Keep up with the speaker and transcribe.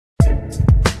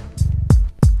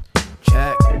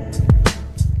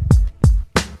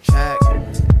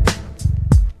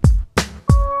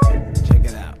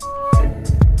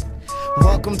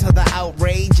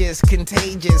ages.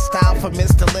 Contagious style for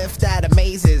Mr. Lift that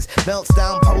amazes. Melts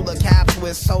down polar caps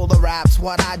with solar raps.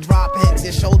 What I drop hits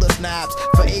your shoulder snaps.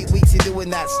 For 8 weeks you doing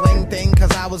that sling thing,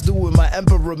 cause I was doing my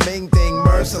Emperor Ming thing.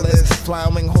 Merciless,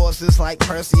 plowing horses like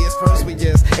Perseus. First we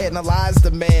just analyze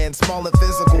the man, small in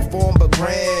physical form but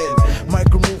grand.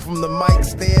 Micro move from the mic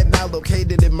stand, now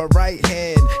located in my right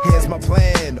hand. Here's my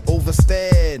plan,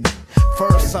 overstand.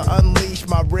 First I unleash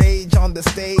my rage on the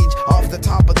stage. Off the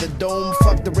top of the dome,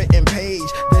 fuck the written page.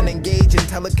 Then engage in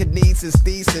telekinesis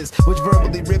thesis, which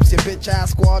verbally rips your bitch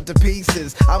ass squad to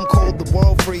pieces. I'm cold, the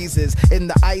world freezes. In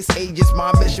the ice ages,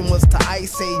 my mission was to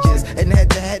ice ages. In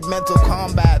head-to-head mental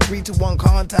combat, 3-to-1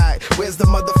 contact. Where's the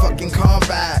motherfucking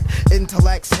combat?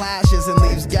 Intellect slashes and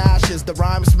leaves gashes, the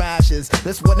rhyme smashes.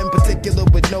 This one in particular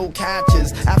with no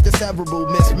catches. After several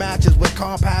mismatches with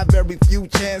comp have very few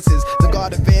chances. The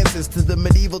god advances to the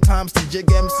medieval times to jig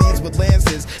MCs with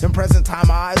lances. In present time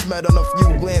my eyes met on a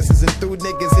few glances and threw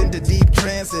niggas into deep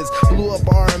trances. Blew up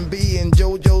R&B and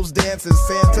JoJo's dances,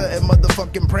 Santa and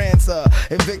motherfucking Prancer.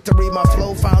 In victory my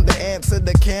flow found the answer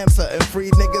to cancer and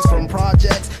freed niggas from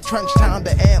projects, Trench Town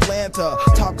to Atlanta.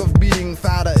 Talk of being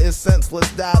fatter is senseless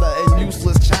data and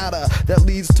useless chatter that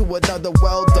leads to another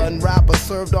well done rapper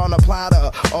served on a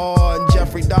platter. On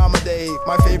Jeffrey Dahmer Day,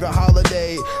 my favorite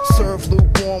holiday. Served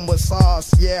lukewarm with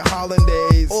sauce, yeah,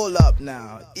 hollandaise. Hold up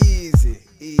now, easy,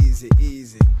 easy,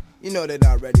 easy. You know they're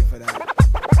not ready for that.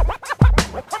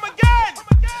 Come again!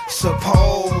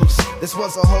 Suppose this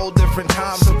was a whole different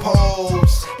time.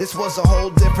 Suppose this was a whole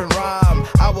different rhyme.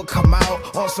 I would come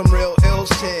out on some real ill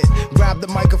shit. Grab the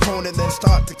microphone and then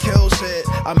start to kill shit.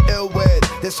 I'm ill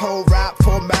with this whole rap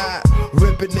format.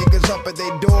 Ripping niggas up at they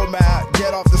doormat.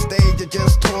 Get off the stage, you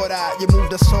just tore that. You move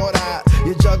the sword at.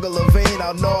 You juggle a vein,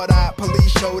 I'll know that.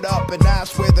 Police showed up and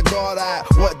asked where the guard at.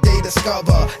 What they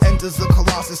discover? Enters the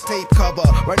Colossus tape cover.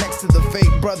 Right next to the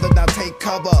fake brother, now take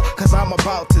cover. Cause I'm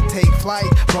about to take flight.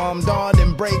 Bombed on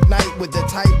and break night with the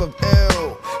type of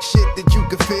ill shit that you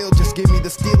can feel. Just give me the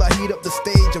steel, I heat up the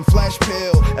stage and flesh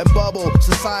peel and bubble.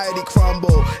 Society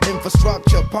crumble,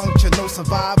 infrastructure puncture, no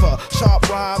survivor. Sharp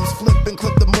rhymes, flip and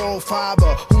clip the moral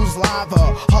fiber. Who's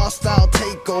lava? Hostile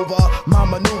takeover. My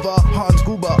maneuver, Hans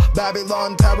Gruber,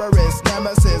 Babylon terrorist,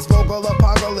 nemesis, vocal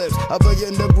apocalypse. A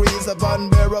billion degrees of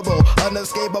unbearable,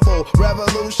 unescapable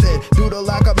revolution due to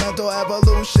lack of mental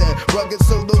evolution. Rugged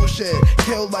solution,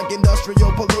 kill like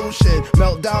industrial pollution.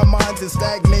 Melt down minds and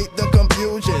stagnate the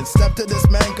confusion. Step to this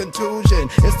man contusion.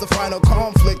 It's the final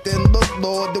conflict and look,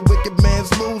 Lord, the wicked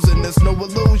man's losing. There's no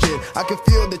illusion. I can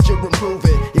feel that you're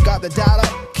improving. You got the data,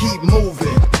 keep moving.